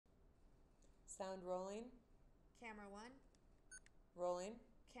Sound rolling. Camera 1. Rolling.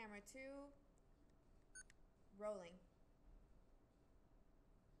 Camera 2. Rolling.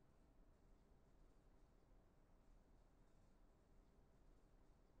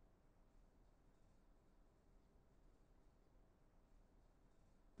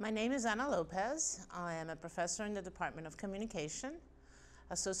 My name is Ana López. I am a professor in the Department of Communication,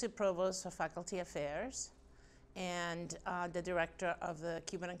 Associate Provost for Faculty Affairs, and the Director of the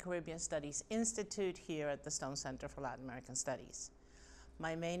Cuban and Caribbean Studies Institute here at the Stone Center for Latin American Studies.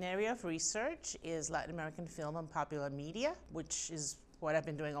 My main area of research is Latin American film and popular media, which is what I've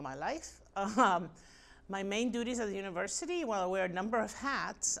been doing all my life. My main duties at the university, well, I wear a number of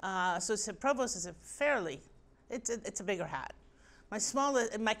hats. Associate Provost is it's a bigger hat.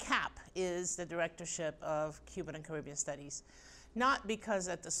 My cap is the directorship of Cuban and Caribbean Studies. Not because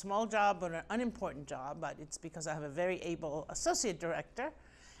it's a small job or an unimportant job, but it's because I have a very able associate director,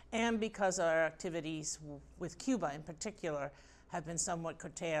 and because our activities with Cuba in particular have been somewhat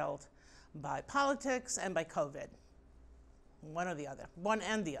curtailed by politics and by COVID. One and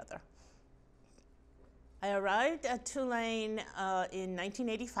the other. I arrived at Tulane in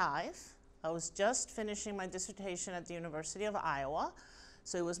 1985. I was just finishing my dissertation at the University of Iowa,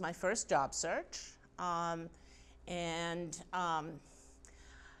 so it was my first job search.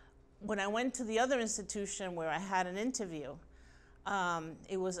 When I went to the other institution where I had an interview,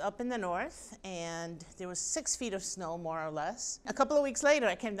 it was up in the north, and there was 6 feet of snow, more or less. A couple of weeks later,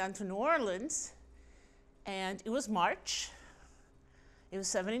 I came down to New Orleans, and it was March. It was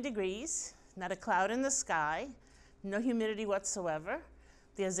 70 degrees, not a cloud in the sky, no humidity whatsoever.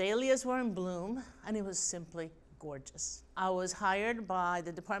 The azaleas were in bloom, and it was simply gorgeous. I was hired by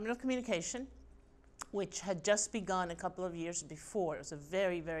the Department of Communication, which had just begun a couple of years before. It was a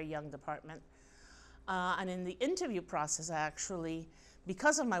very, very young department. And in the interview process, actually,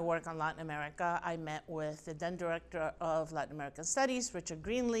 because of my work on Latin America, I met with the then director of Latin American Studies, Richard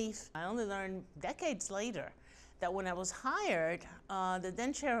Greenleaf. I only learned decades later that when I was hired, the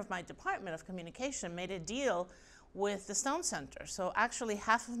then chair of my Department of Communication made a deal with the Stone Center. So actually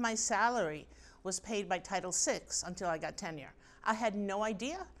half of my salary was paid by Title VI until I got tenure. I had no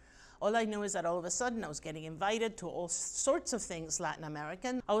idea. All I knew is that all of a sudden I was getting invited to all sorts of things Latin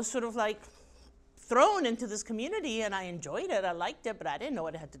American. I was sort of like thrown into this community, and I enjoyed it, I liked it, but I didn't know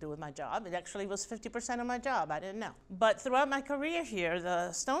what it had to do with my job. It actually was 50% of my job, I didn't know. But throughout my career here,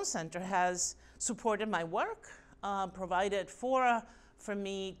 the Stone Center has supported my work, provided for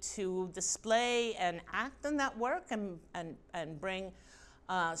me to display and act in that work and bring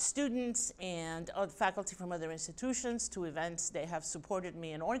students and other faculty from other institutions to events they have supported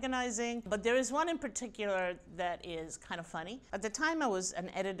me in organizing. But there is one in particular that is kind of funny. At the time, I was an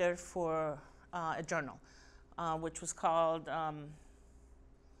editor for a journal, which was called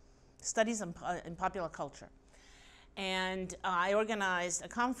Studies in Popular Culture. And I organized a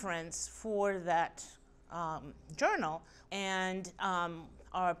conference for that journal, and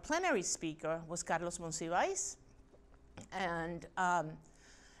our plenary speaker was Carlos Monsiváis, and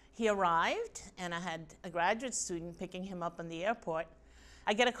he arrived, and I had a graduate student picking him up in the airport.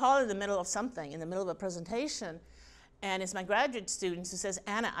 I get a call in the middle of something, in the middle of a presentation, and it's my graduate student who says,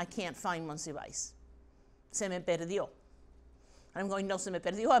 "Ana, I can't find Monsiváis. Se me perdió." And I'm going, "No, se me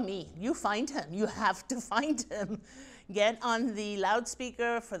perdió a mí. You find him. You have to find him. Get on the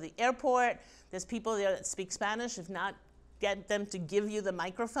loudspeaker for the airport. There's people there that speak Spanish. If not, get them to give you the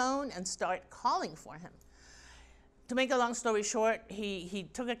microphone and start calling for him." To make a long story short, he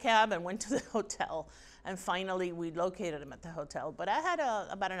took a cab and went to the hotel, and finally we located him at the hotel. But I had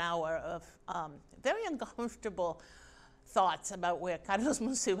about an hour of very uncomfortable thoughts about where Carlos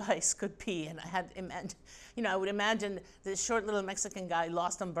Monsiváis could be, and I would imagine this short little Mexican guy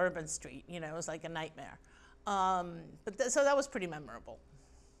lost on Bourbon Street. It was like a nightmare. So that was pretty memorable.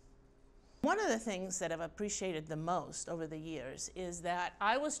 One of the things that I've appreciated the most over the years is that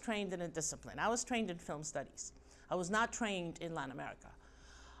I was trained in a discipline. I was trained in film studies. I was not trained in Latin America.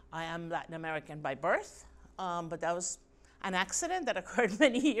 I am Latin American by birth, but that was an accident that occurred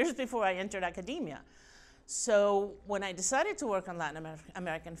many years before I entered academia. So when I decided to work on Latin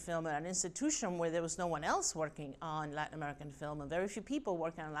American film at an institution where there was no one else working on Latin American film, and very few people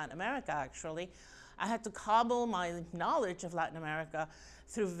working on Latin America actually, I had to cobble my knowledge of Latin America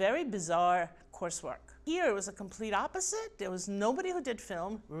through very bizarre coursework. Here it was a complete opposite. There was nobody who did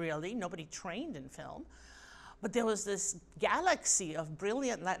film, really, nobody trained in film. But there was this galaxy of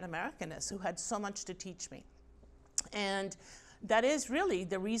brilliant Latin Americanists who had so much to teach me. And that is really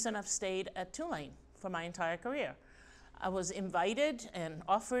the reason I've stayed at Tulane for my entire career. I was invited and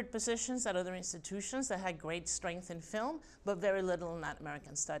offered positions at other institutions that had great strength in film, but very little in Latin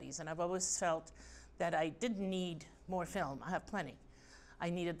American studies. And I've always felt that I didn't need more film. I have plenty.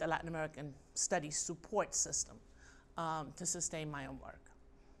 I needed the Latin American studies support system to sustain my own work.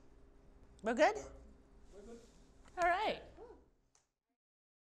 We're good? We're good. All right.